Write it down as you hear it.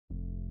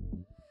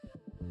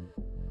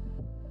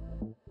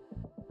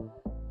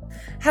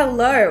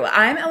Hello,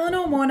 I'm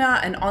Eleanor Warner,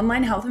 an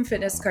online health and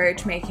fitness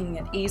coach, making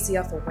it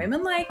easier for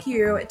women like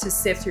you to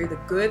sift through the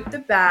good, the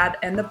bad,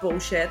 and the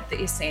bullshit that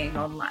you're seeing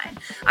online.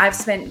 I've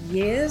spent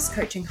years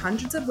coaching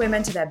hundreds of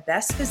women to their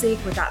best physique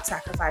without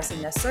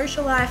sacrificing their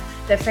social life,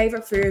 their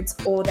favorite foods,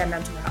 or their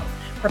mental health.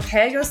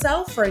 Prepare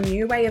yourself for a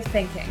new way of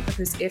thinking,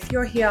 because if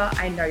you're here,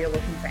 I know you're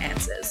looking for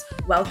answers.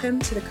 Welcome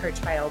to the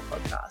Coach by Elle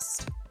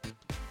podcast.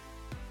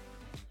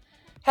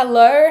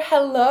 Hello.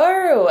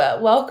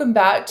 Welcome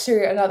back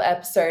to another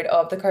episode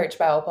of the Coach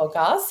by Elle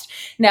podcast.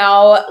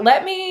 Now,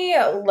 let me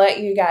let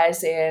you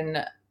guys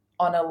in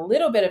on a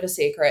little bit of a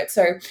secret.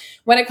 So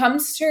when it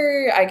comes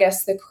to, I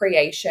guess, the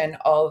creation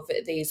of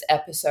these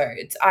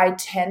episodes, I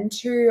tend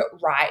to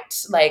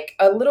write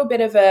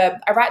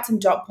I write some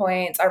dot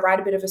points, I write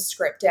a bit of a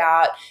script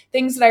out,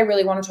 things that I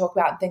really want to talk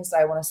about and things that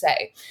I want to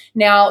say.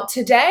 Now,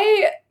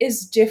 today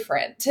is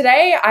different.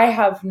 Today, I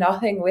have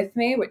nothing with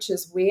me, which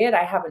is weird.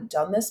 I haven't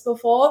done this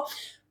before,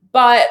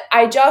 but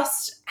I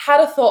just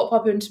had a thought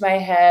pop into my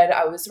head.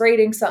 I was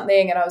reading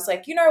something and I was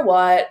like, you know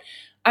what?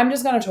 I'm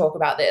just going to talk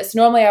about this.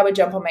 Normally, I would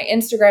jump on my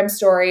Instagram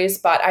stories,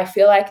 but I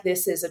feel like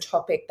this is a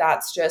topic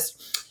that's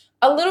just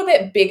a little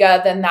bit bigger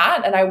than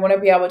that. And I want to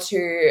be able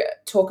to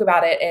talk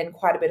about it in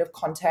quite a bit of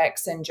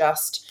context and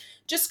just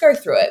go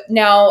through it.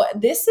 Now,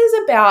 this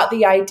is about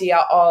the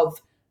idea of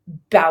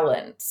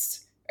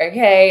balance.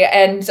 Okay.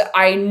 And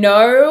I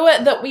know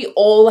that we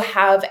all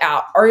have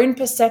our own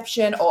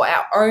perception or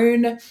our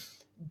own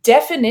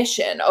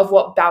definition of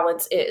what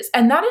balance is.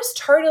 And that is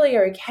totally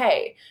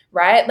okay,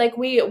 right? Like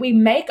we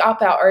make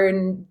up our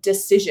own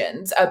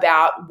decisions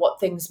about what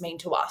things mean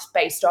to us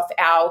based off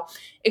our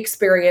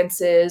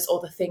experiences or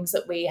the things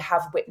that we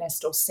have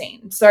witnessed or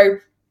seen. So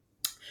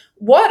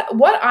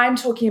what I'm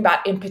talking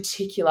about in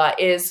particular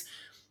is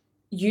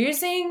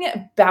using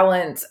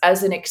balance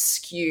as an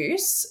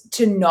excuse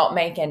to not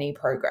make any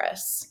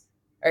progress.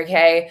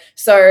 Okay,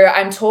 so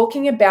I'm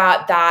talking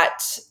about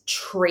that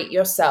treat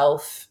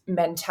yourself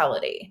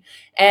mentality.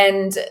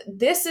 And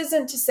this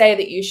isn't to say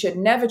that you should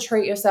never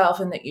treat yourself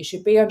and that you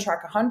should be on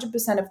track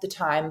 100% of the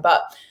time,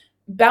 but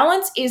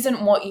balance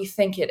isn't what you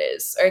think it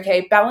is,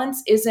 okay?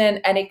 Balance isn't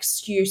an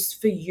excuse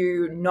for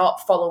you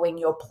not following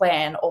your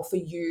plan or for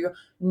you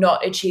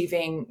not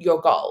achieving your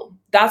goal.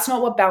 That's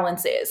not what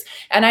balance is.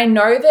 And I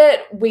know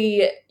that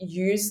we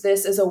use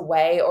this as a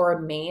way or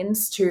a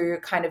means to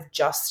kind of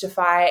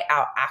justify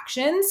our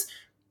actions.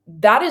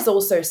 That is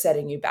also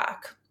setting you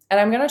back. And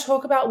I'm going to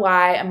talk about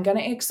why. I'm going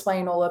to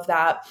explain all of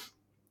that.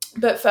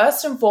 But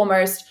first and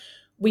foremost,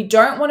 we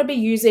don't want to be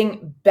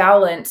using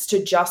balance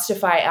to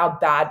justify our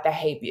bad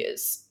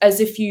behaviors as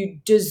if you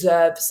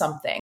deserve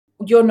something.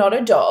 You're not a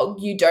dog.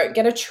 You don't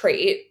get a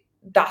treat.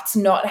 That's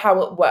not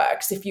how it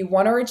works. If you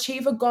want to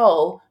achieve a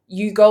goal,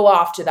 you go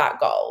after that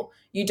goal.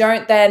 You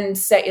don't then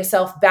set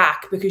yourself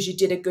back because you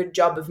did a good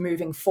job of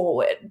moving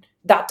forward.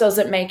 That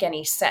doesn't make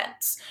any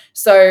sense.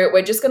 So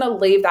we're just going to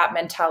leave that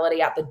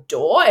mentality at the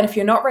door. And if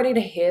you're not ready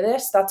to hear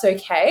this, that's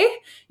okay.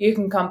 You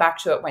can come back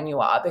to it when you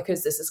are,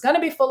 because this is going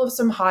to be full of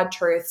some hard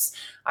truths.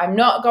 I'm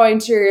not going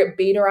to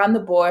beat around the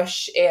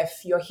bush.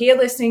 If you're here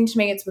listening to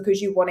me, it's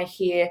because you want to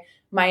hear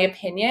my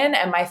opinion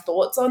and my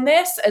thoughts on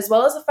this, as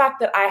well as the fact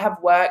that I have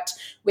worked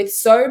with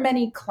so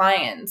many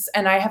clients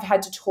and I have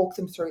had to talk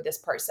them through this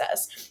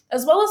process,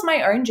 as well as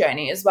my own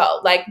journey as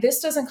well. Like, this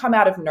doesn't come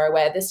out of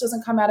nowhere. This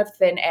doesn't come out of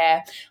thin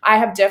air. I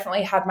have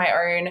definitely had my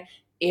own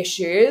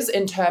issues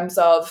in terms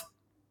of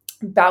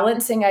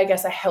balancing, I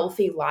guess, a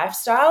healthy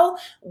lifestyle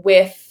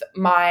with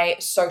my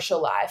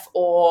social life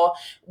or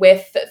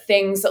with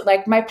things that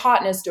like my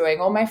partner's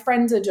doing or my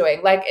friends are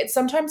doing. Like,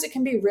 sometimes it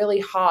can be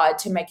really hard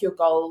to make your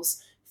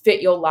goals fit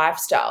your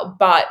lifestyle,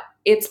 but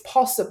it's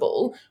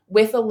possible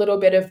with a little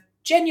bit of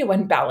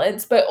genuine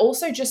balance, but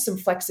also just some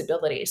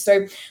flexibility.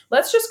 So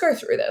let's just go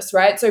through this,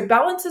 right? So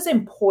balance is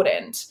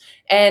important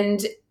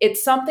and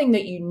it's something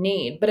that you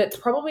need, but it's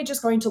probably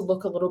just going to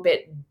look a little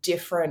bit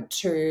different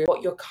to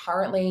what you're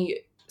currently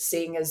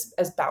seeing as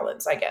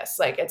balance, I guess.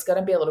 Like, it's going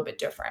to be a little bit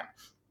different.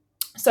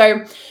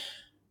 So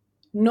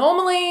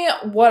normally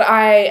what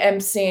I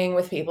am seeing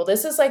with people,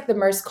 this is like the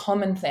most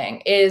common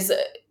thing, is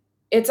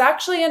it's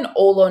actually an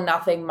all or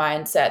nothing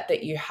mindset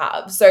that you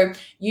have. So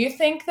you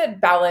think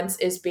that balance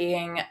is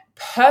being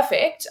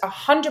perfect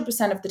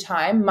 100% of the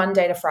time,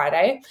 Monday to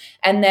Friday,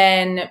 and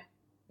then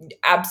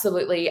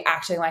absolutely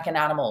acting like an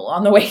animal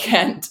on the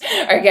weekend.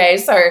 Okay,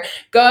 so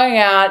going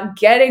out,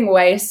 getting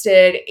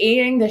wasted,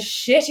 eating the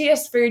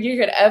shittiest food you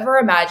could ever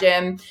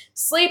imagine,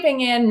 sleeping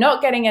in,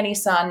 not getting any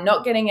sun,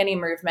 not getting any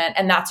movement,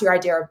 and that's your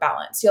idea of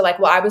balance. You're like,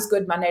 well, I was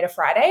good Monday to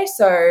Friday,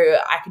 so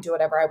I can do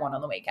whatever I want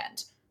on the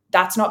weekend.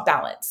 That's not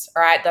balance,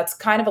 all right? That's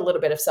kind of a little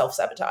bit of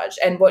self-sabotage.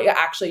 And what you're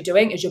actually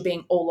doing is you're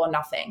being all or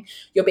nothing.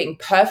 You're being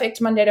perfect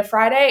Monday to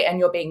Friday, and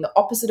you're being the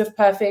opposite of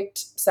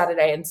perfect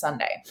Saturday and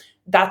Sunday.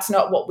 That's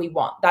not what we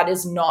want. That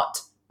is not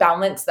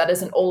balance. That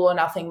is an all or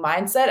nothing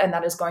mindset. And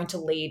that is going to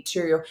lead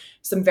to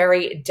some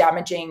very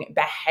damaging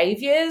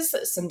behaviors,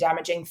 some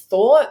damaging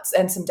thoughts,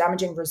 and some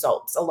damaging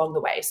results along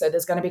the way. So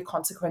there's going to be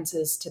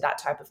consequences to that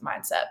type of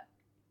mindset.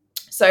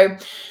 So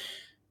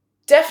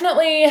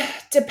definitely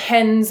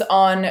depends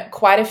on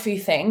quite a few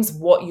things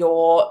what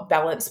your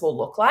balance will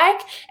look like.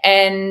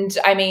 And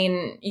I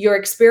mean, your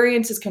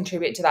experiences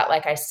contribute to that,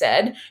 like I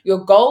said.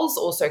 Your goals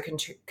also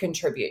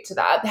contribute to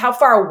that. How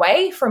far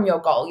away from your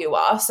goal you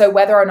are. So,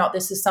 whether or not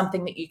this is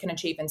something that you can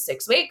achieve in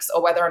 6 weeks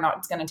or whether or not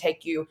it's going to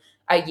take you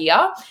a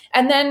year.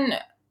 And then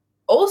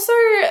also,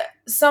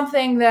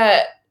 something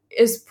that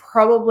is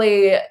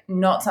probably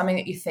not something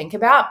that you think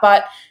about,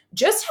 but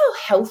just how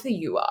healthy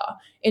you are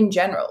in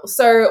general.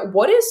 So,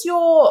 what is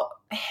your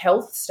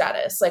health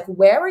status? Like,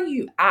 where are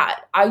you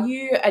at? Are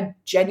you a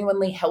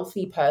genuinely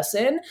healthy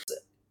person?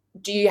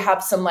 Do you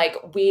have some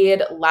like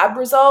weird lab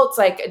results?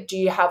 Like, do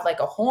you have like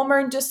a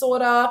hormone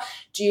disorder?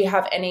 Do you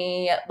have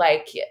any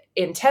like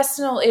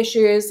intestinal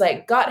issues,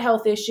 like gut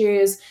health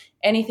issues,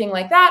 anything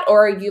like that?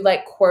 Or are you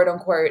like quote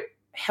unquote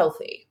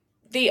healthy?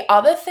 The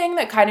other thing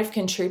that kind of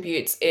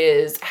contributes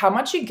is how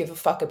much you give a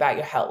fuck about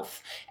your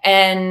health.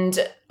 And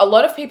a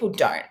lot of people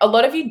don't. A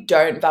lot of you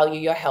don't value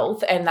your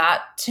health. And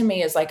that to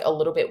me is like a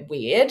little bit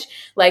weird.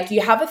 Like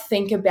you have a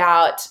think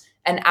about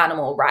an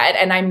animal, right?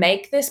 And I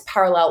make this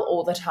parallel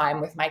all the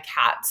time with my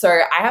cat. So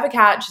I have a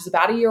cat. She's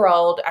about a year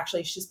old.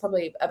 Actually, she's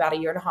probably about a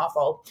year and a half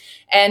old.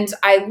 And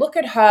I look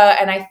at her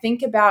and I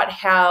think about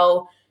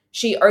how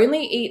she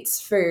only eats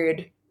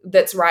food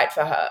that's right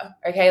for her.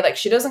 Okay. Like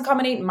she doesn't come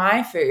and eat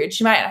my food.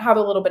 She might have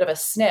a little bit of a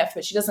sniff,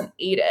 but she doesn't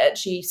eat it.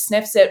 She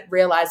sniffs it,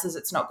 realizes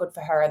it's not good for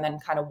her, and then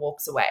kind of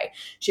walks away.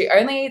 She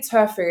only eats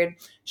her food.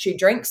 She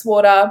drinks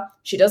water.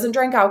 She doesn't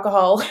drink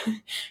alcohol.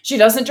 She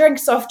doesn't drink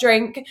soft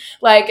drink.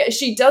 Like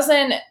she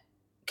doesn't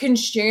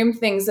consume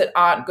things that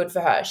aren't good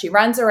for her. She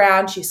runs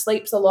around. She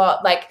sleeps a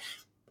lot. Like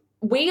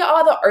we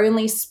are the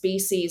only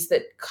species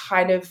that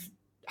kind of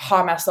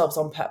harm ourselves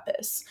on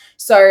purpose.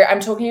 So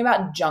I'm talking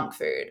about junk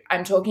food.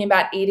 I'm talking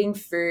about eating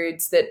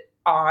foods that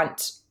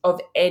aren't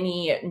of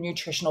any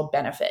nutritional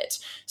benefit.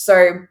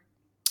 So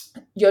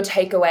your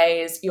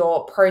takeaways,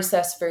 your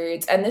processed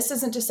foods, and this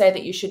isn't to say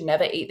that you should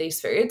never eat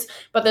these foods,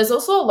 but there's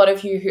also a lot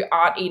of you who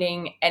aren't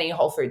eating any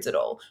whole foods at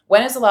all.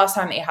 When is the last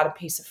time that you had a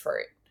piece of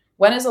fruit?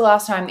 When is the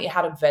last time that you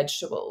had a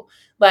vegetable?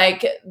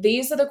 Like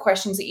these are the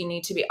questions that you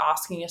need to be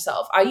asking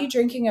yourself. Are you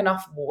drinking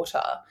enough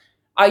water?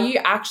 Are you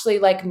actually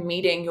like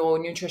meeting your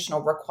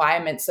nutritional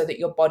requirements so that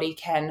your body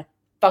can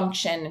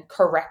function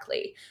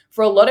correctly?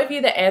 For a lot of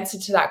you, the answer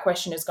to that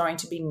question is going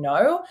to be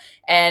no.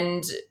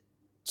 And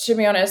to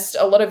be honest,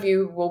 a lot of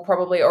you will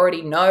probably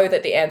already know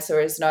that the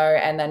answer is no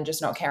and then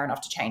just not care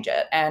enough to change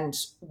it. And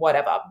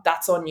whatever,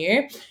 that's on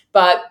you.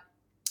 But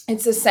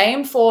it's the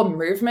same for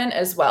movement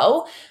as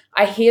well.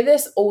 I hear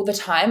this all the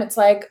time. It's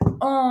like,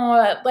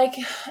 oh, like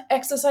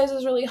exercise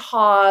is really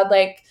hard.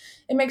 Like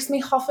it makes me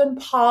huff and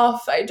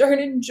puff. I don't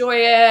enjoy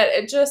it.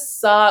 It just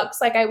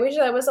sucks. Like I wish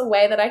there was a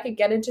way that I could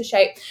get into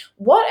shape.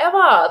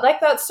 Whatever. Like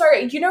that's so,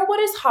 you know what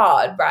is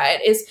hard, right?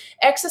 Is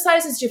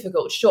exercise is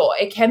difficult. Sure,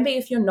 it can be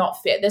if you're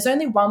not fit. There's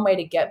only one way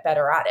to get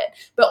better at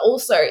it. But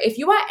also, if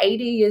you are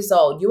 80 years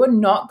old, you are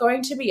not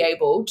going to be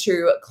able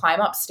to climb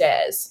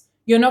upstairs.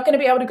 You're not going to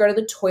be able to go to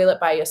the toilet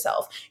by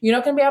yourself. You're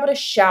not going to be able to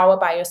shower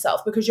by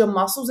yourself because your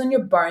muscles and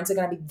your bones are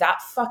going to be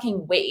that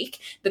fucking weak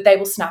that they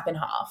will snap in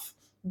half.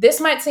 This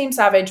might seem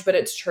savage, but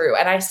it's true.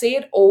 And I see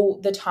it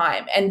all the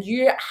time. And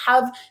you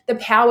have the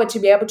power to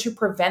be able to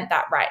prevent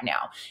that right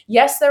now.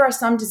 Yes, there are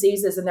some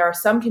diseases and there are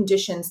some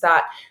conditions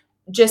that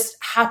just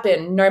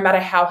happen no matter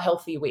how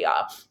healthy we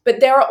are. But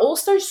there are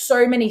also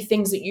so many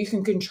things that you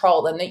can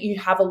control and that you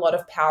have a lot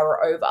of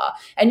power over.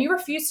 And you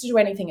refuse to do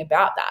anything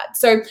about that.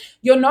 So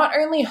you're not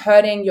only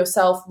hurting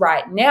yourself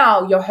right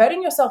now, you're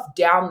hurting yourself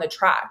down the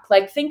track.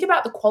 Like think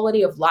about the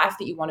quality of life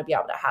that you want to be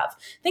able to have.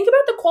 Think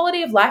about the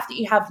quality of life that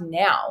you have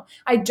now.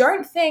 I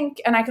don't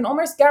think, and I can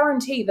almost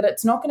guarantee that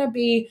it's not going to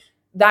be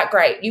that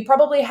great. You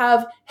probably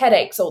have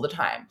headaches all the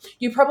time.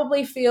 You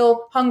probably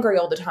feel hungry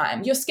all the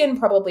time. Your skin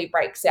probably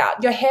breaks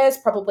out. Your hair's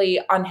probably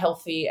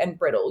unhealthy and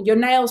brittle. Your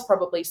nails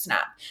probably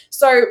snap.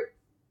 So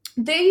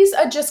these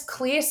are just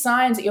clear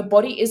signs that your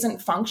body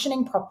isn't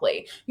functioning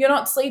properly. You're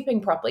not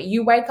sleeping properly.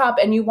 You wake up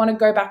and you want to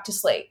go back to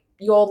sleep.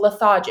 You're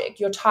lethargic,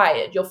 you're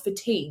tired, you're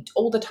fatigued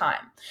all the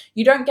time.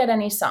 You don't get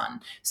any sun.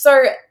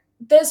 So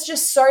there's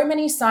just so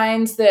many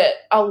signs that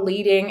are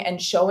leading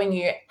and showing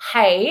you,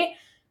 hey,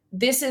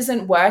 this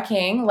isn't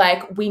working.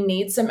 Like we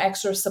need some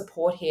extra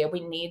support here. We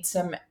need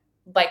some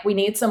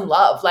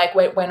love. Like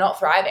we're not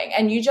thriving.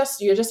 And you're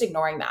just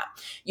ignoring that.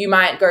 You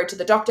might go to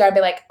the doctor and be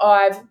like, oh,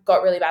 I've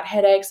got really bad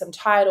headaches. I'm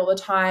tired all the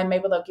time.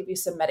 Maybe they'll give you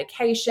some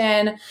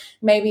medication.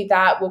 Maybe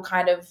that will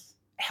kind of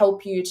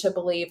help you to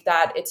believe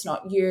that it's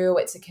not you,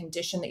 it's a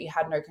condition that you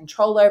had no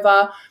control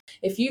over.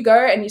 If you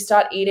go and you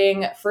start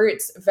eating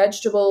fruits,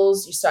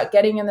 vegetables, you start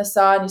getting in the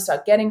sun, you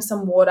start getting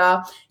some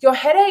water, your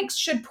headaches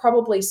should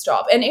probably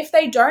stop. And if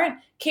they don't,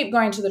 keep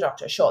going to the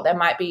doctor. Sure, there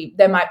might be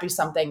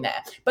something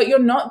there, but you're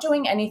not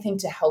doing anything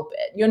to help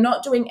it. You're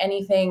not doing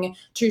anything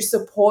to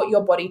support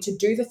your body to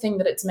do the thing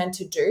that it's meant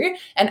to do.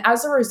 And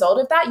as a result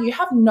of that, you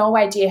have no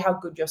idea how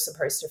good you're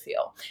supposed to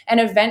feel. And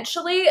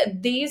eventually,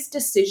 these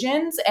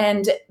decisions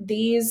and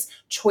these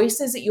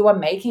choices that you are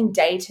making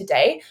day to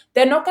day,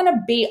 they're not going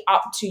to be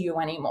up to you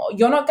anymore.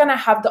 You're not going to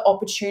have the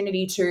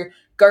opportunity to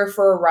go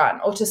for a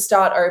run or to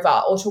start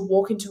over or to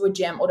walk into a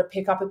gym or to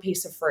pick up a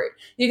piece of fruit.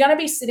 You're going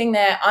to be sitting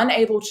there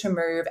unable to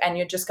move, and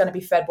you're just going to be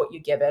fed what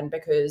you're given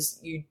because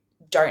you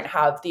don't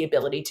have the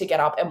ability to get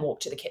up and walk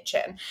to the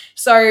kitchen.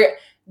 So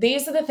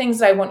these are the things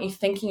that I want you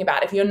thinking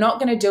about. If you're not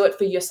going to do it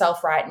for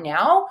yourself right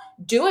now,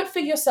 do it for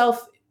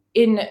yourself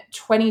in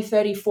 20,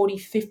 30, 40,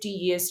 50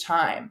 years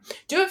time.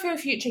 Do it for your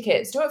future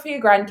kids. Do it for your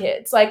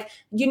grandkids. Like,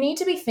 you need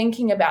to be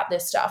thinking about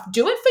this stuff.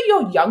 Do it for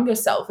your younger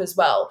self as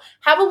well.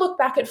 Have a look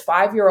back at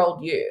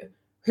 5-year-old you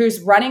who's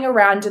running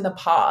around in the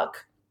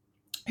park,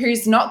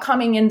 who's not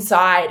coming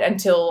inside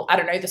until, I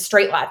don't know, the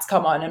street lights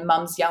come on and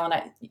mum's yelling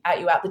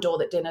at you out the door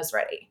that dinner's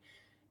ready.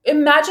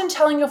 Imagine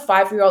telling your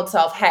 5-year-old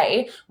self,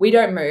 hey, we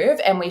don't move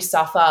and we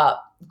suffer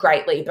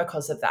greatly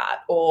because of that,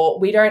 or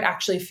we don't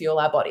actually fuel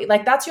our body.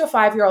 Like, that's your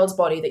 5-year-old's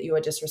body that you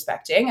are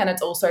disrespecting, and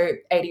it's also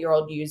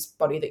 80-year-old you's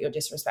body that you're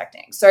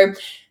disrespecting. So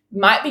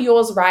might be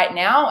yours right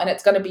now, and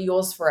it's going to be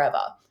yours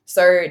forever.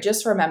 So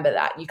just remember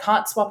that. You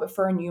can't swap it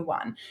for a new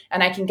one.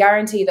 And I can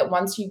guarantee that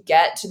once you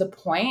get to the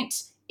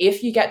point,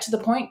 if you get to the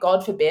point,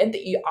 God forbid,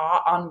 that you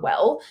are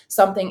unwell,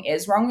 something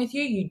is wrong with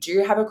you, you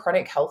do have a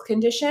chronic health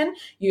condition,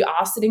 you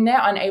are sitting there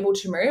unable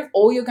to move,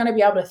 all you're going to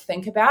be able to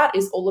think about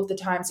is all of the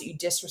times that you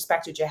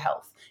disrespected your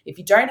health. If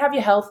you don't have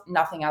your health,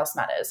 nothing else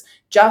matters.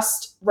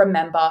 Just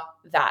remember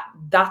that.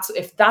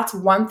 If that's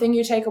one thing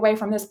you take away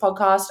from this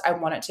podcast, I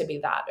want it to be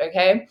that,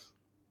 okay?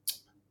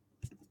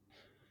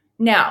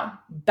 Now,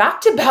 back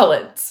to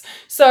balance.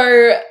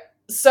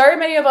 So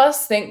many of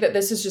us think that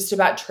this is just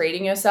about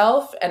treating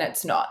yourself, and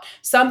it's not.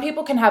 Some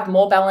people can have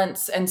more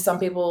balance and some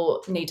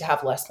people need to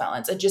have less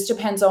balance. It just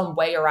depends on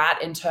where you're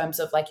at in terms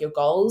of like your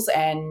goals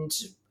and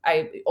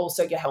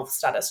also your health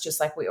status, just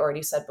like we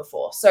already said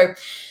before. So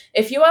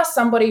if you are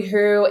somebody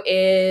who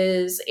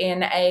is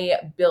in a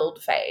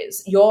build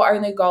phase, your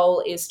only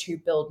goal is to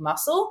build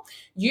muscle,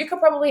 you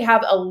could probably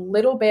have a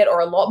little bit or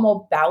a lot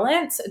more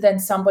balance than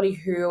somebody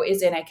who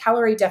is in a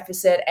calorie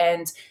deficit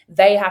and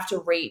they have to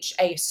reach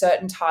a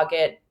certain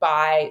target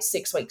by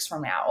 6 weeks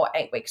from now or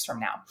 8 weeks from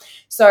now.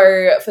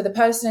 So for the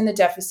person in the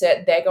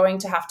deficit, they're going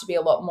to have to be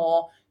a lot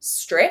more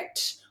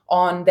strict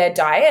on their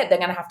diet. They're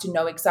going to have to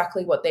know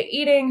exactly what they're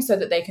eating so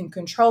that they can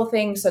control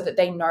things, so that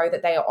they know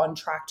that they are on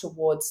track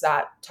towards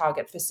that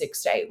target for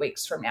 6 to 8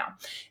 weeks from now.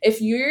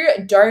 If you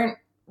don't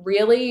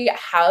really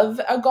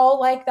have a goal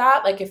like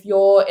that, like if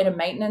you're in a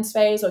maintenance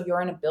phase or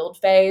you're in a build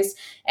phase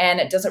and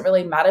it doesn't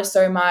really matter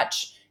so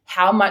much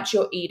how much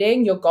you're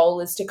eating, your goal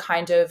is to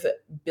kind of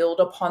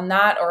build upon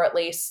that, or at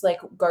least like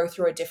go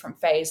through a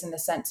different phase in the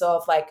sense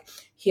of like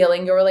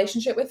healing your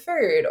relationship with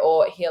food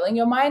or healing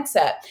your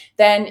mindset,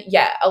 then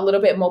yeah, a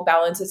little bit more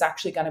balance is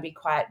actually going to be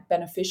quite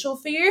beneficial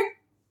for you.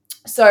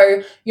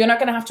 So you're not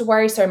going to have to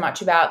worry so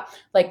much about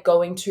like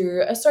going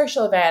to a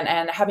social event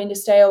and having to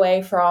stay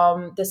away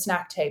from the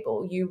snack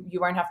table. You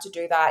won't have to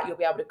do that. You'll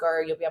be able to go,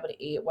 you'll be able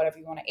to eat whatever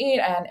you want to eat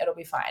and it'll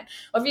be fine.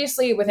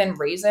 Obviously within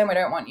reason, we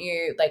don't want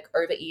you like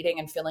overeating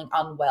and feeling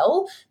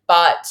unwell,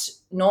 but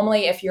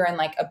normally if you're in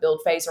like a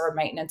build phase or a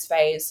maintenance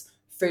phase,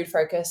 food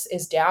focus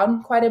is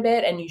down quite a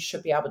bit and you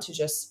should be able to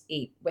just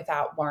eat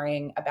without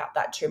worrying about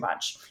that too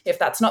much. If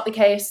that's not the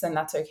case, then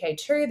that's okay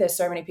too. There's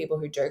so many people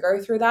who do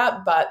go through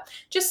that, but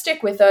just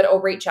stick with it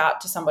or reach out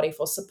to somebody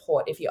for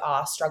support if you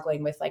are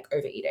struggling with like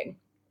overeating.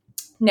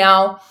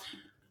 Now,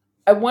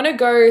 I want to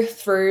go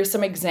through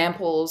some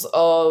examples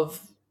of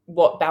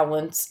what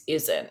balance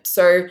isn't.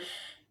 So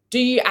do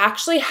you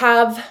actually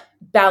have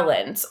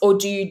balance or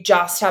do you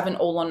just have an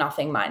all or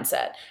nothing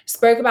mindset?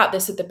 Spoke about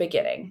this at the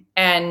beginning,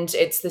 and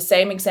it's the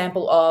same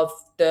example of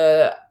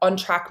the on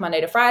track Monday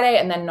to Friday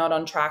and then not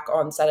on track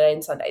on Saturday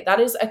and Sunday. That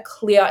is a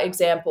clear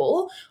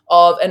example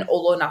of an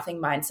all or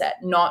nothing mindset,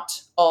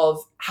 not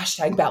of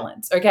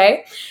 #balance.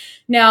 Okay.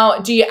 Now,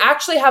 do you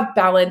actually have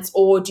balance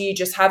or do you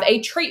just have a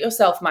treat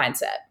yourself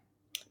mindset?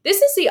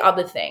 This is the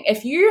other thing.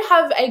 If you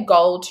have a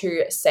goal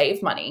to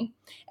save money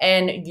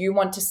and you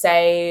want to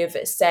save,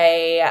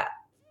 say,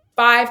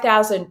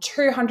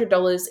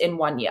 $5,200 in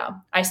 1 year.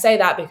 I say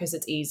that because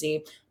it's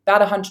easy.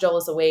 About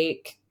 $100 a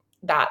week,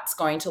 that's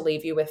going to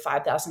leave you with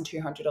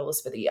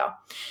 $5,200 for the year.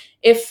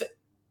 If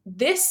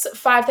this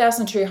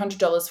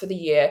 $5,200 for the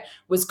year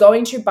was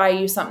going to buy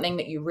you something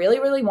that you really,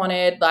 really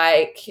wanted,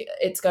 like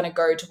it's going to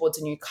go towards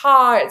a new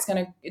car, it's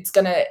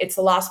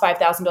the last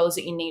 $5,000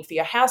 that you need for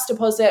your house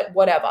deposit,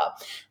 whatever.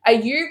 Are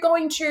you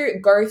going to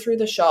go through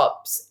the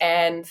shops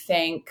and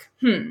think,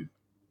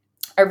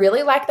 I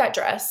really like that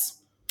dress,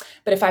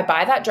 but if I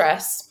buy that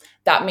dress,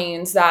 that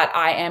means that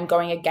I am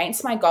going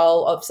against my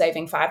goal of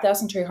saving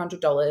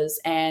 $5,200,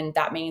 and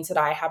that means that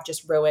I have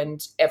just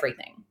ruined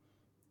everything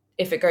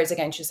if it goes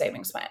against your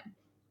savings plan?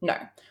 No.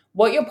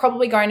 what you're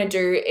probably going to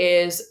do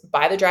is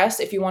buy the dress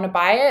if you want to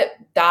buy it.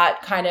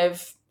 That kind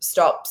of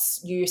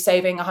stops you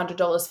saving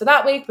 $100 for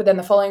that week, but then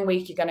the following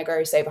week you're going to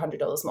go save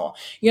 $100 more.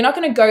 You're not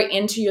going to go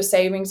into your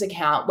savings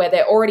account where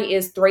there already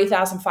is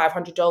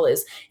 $3,500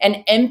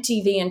 and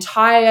empty the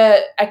entire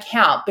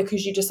account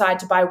because you decide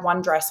to buy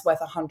one dress worth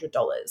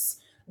 $100.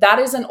 That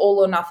is an all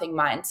or nothing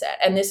mindset,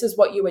 and this is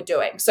what you were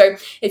doing. So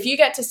if you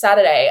get to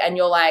Saturday and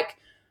you're like,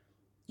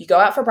 you go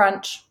out for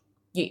brunch,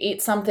 you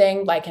eat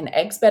something like an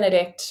Eggs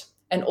Benedict,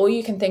 and all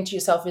you can think to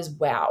yourself is,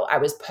 wow, I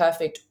was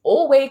perfect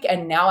all week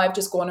and now I've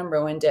just gone and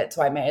ruined it,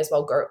 so I may as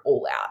well go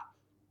all out.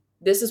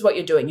 This is what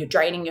you're doing. You're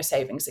draining your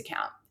savings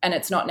account, and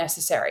it's not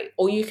necessary.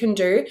 All you can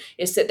do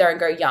is sit there and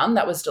go, yum,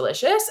 that was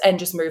delicious, and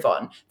just move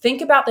on.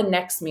 Think about the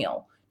next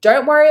meal.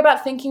 Don't worry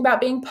about thinking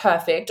about being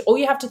perfect. All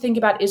you have to think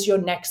about is your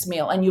next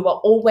meal, and you are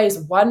always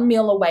one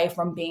meal away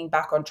from being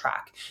back on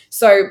track.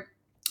 So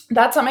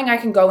that's something I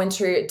can go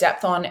into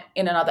depth on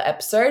in another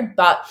episode,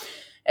 but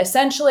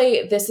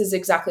essentially, this is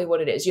exactly what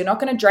it is. You're not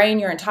going to drain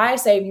your entire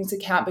savings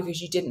account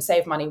because you didn't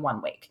save money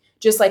one week.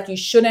 Just like you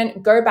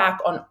shouldn't go back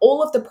on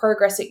all of the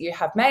progress that you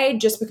have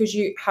made just because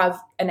you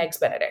have an Eggs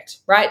Benedict,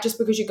 right? Just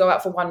because you go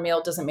out for one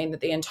meal doesn't mean that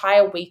the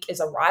entire week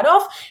is a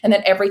write-off and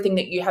that everything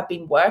that you have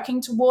been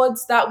working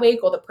towards that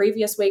week or the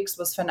previous weeks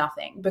was for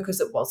nothing, because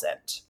it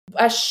wasn't.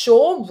 A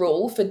sure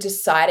rule for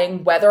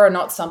deciding whether or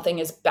not something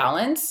is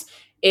balanced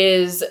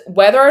is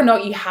whether or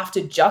not you have to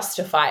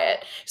justify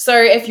it. So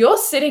if you're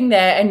sitting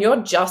there and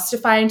you're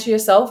justifying to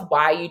yourself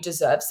why you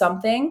deserve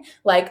something,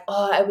 like,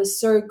 oh, I was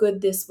so good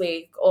this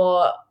week,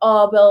 or,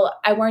 oh, well,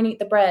 I won't eat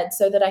the bread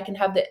so that I can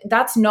have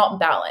that's not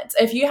balance.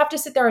 If you have to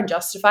sit there and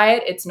justify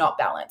it, it's not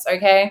balance,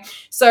 okay?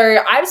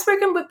 So I've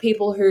spoken with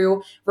people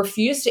who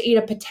refuse to eat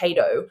a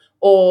potato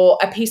or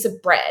a piece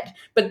of bread,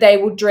 but they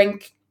will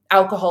drink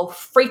alcohol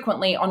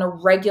frequently on a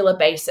regular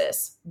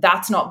basis.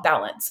 That's not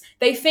balance.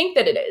 They think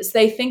that it is.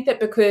 They think that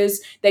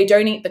because they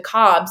don't eat the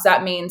carbs,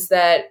 that means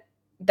that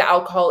the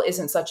alcohol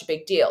isn't such a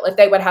big deal. If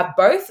they would have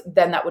both,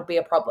 then that would be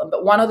a problem.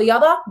 But one or the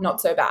other,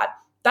 not so bad.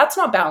 That's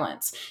not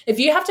balance. If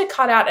you have to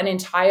cut out an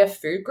entire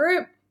food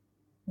group,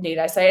 need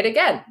I say it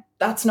again?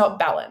 That's not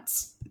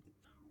balance.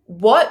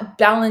 What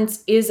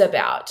balance is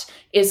about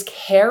is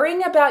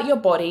caring about your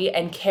body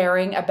and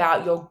caring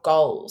about your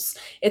goals.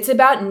 It's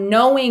about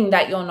knowing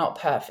that you're not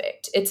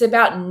perfect. It's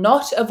about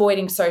not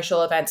avoiding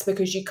social events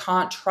because you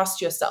can't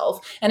trust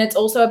yourself. And it's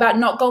also about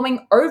not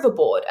going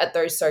overboard at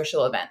those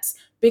social events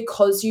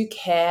because you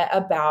care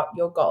about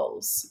your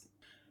goals.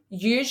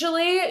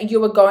 Usually,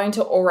 you are going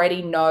to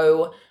already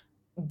know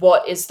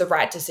what is the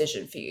right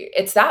decision for you.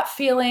 It's that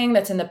feeling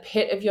that's in the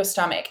pit of your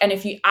stomach. And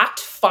if you act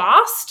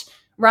fast,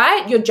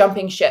 right, you're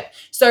jumping ship.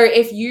 So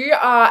if you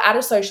are at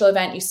a social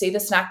event, you see the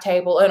snack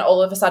table and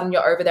all of a sudden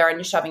you're over there and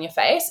you're shoving your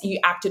face, you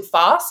acted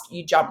fast,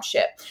 you jump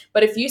ship.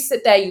 But if you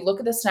sit there, you look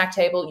at the snack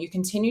table, you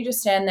continue to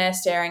stand there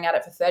staring at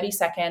it for 30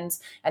 seconds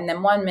and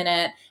then 1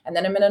 minute and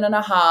then a minute and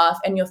a half,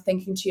 and you're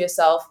thinking to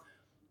yourself,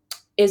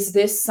 is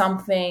this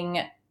something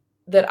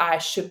that I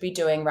should be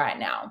doing right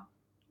now?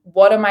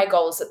 What are my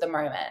goals at the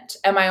moment?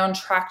 Am I on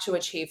track to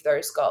achieve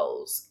those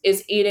goals?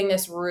 Is eating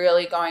this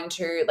really going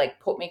to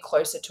put me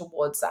closer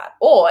towards that?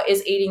 Or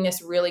is eating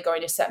this really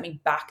going to set me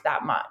back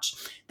that much?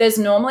 There's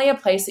normally a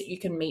place that you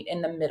can meet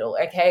in the middle,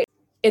 okay?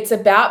 It's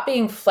about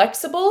being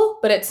flexible,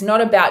 but it's not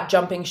about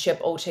jumping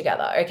ship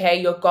altogether, okay?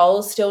 Your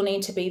goals still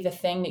need to be the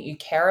thing that you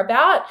care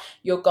about.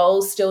 Your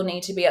goals still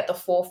need to be at the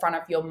forefront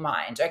of your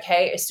mind,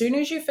 okay? As soon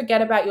as you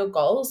forget about your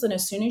goals and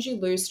as soon as you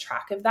lose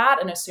track of that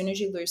and as soon as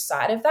you lose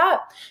sight of that,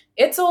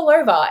 it's all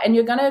over, and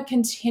you're going to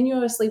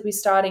continuously be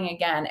starting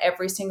again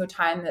every single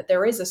time that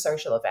there is a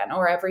social event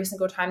or every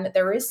single time that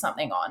there is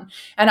something on.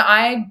 And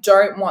I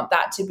don't want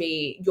that to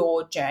be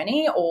your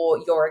journey or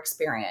your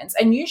experience.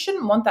 And you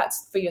shouldn't want that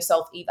for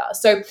yourself either.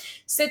 So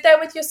sit there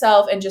with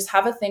yourself and just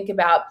have a think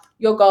about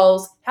your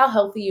goals, how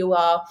healthy you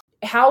are,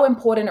 how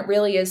important it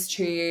really is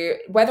to you,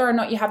 whether or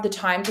not you have the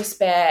time to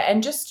spare,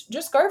 and just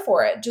go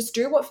for it. Just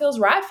do what feels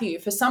right for you.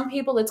 For some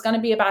people, it's going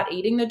to be about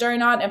eating the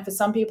donut, and for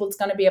some people, it's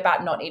going to be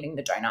about not eating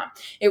the donut.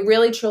 It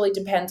really, truly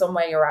depends on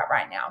where you're at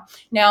right now.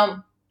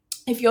 Now,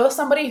 if you're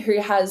somebody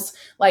who has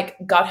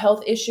gut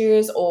health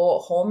issues or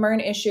hormone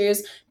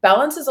issues,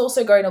 balance is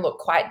also going to look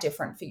quite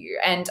different for you.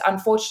 And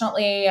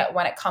unfortunately,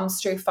 when it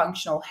comes to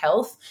functional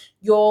health,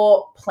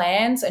 your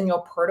plans and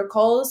your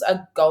protocols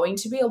are going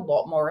to be a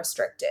lot more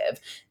restrictive.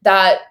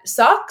 That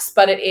sucks,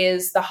 but it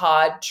is the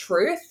hard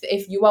truth.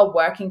 If you are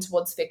working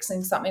towards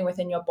fixing something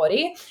within your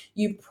body,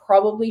 you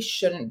probably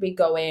shouldn't be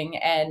going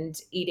and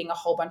eating a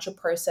whole bunch of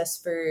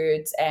processed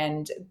foods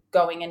and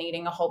going and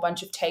eating a whole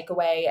bunch of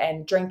takeaway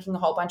and drinking a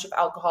whole bunch of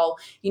alcohol.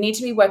 You need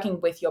to be working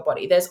with your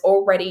body. There's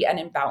already an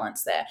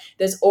imbalance there.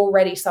 There's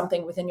already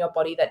something within your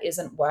body that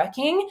isn't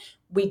working.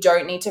 We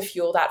don't need to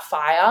fuel that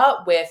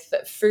fire with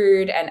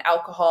food and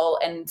alcohol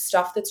and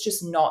stuff that's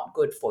just not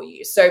good for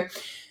you. So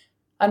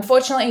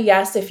unfortunately,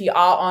 yes, if you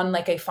are on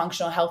a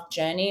functional health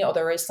journey or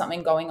there is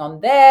something going on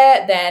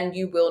there, then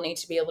you will need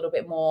to be a little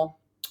bit more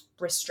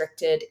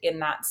restricted in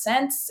that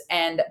sense.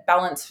 And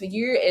balance for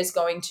you is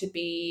going to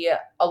be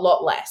a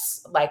lot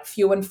less, like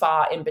few and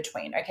far in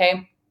between,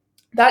 okay?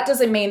 That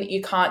doesn't mean that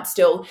you can't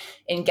still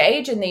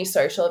engage in these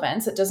social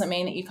events. It doesn't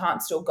mean that you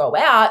can't still go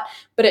out,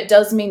 but it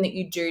does mean that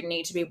you do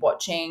need to be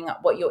watching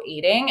what you're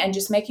eating and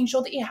just making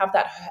sure that you have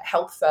that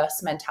health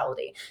first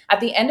mentality.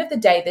 At the end of the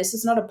day, this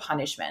is not a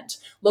punishment.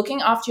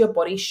 Looking after your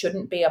body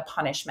shouldn't be a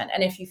punishment.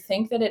 And if you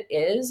think that it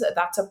is,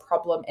 that's a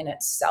problem in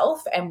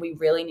itself. And we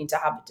really need to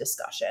have a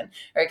discussion,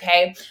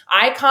 okay?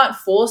 I can't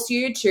force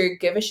you to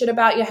give a shit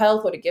about your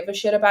health or to give a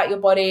shit about your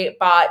body,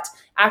 but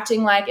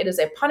acting like it is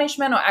a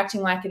punishment or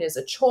acting like it is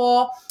a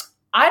chore,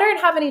 I don't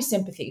have any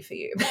sympathy for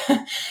you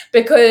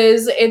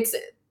because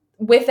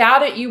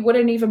without it, you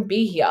wouldn't even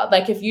be here.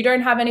 Like if you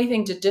don't have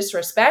anything to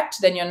disrespect,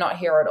 then you're not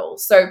here at all.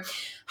 So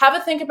have a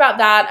think about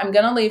that. I'm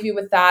going to leave you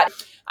with that.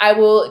 I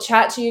will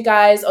chat to you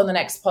guys on the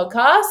next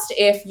podcast.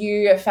 If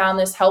you found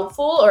this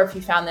helpful or if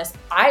you found this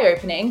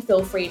eye-opening,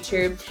 feel free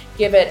to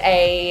give it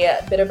a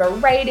bit of a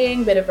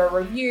rating, bit of a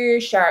review,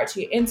 share it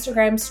to your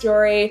Instagram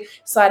story,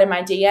 slide in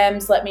my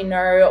DMs, let me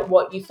know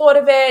what you thought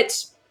of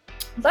it.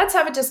 Let's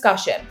have a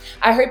discussion.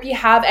 I hope you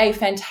have a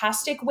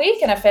fantastic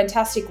week and a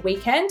fantastic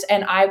weekend,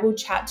 and I will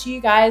chat to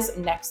you guys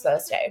next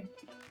Thursday.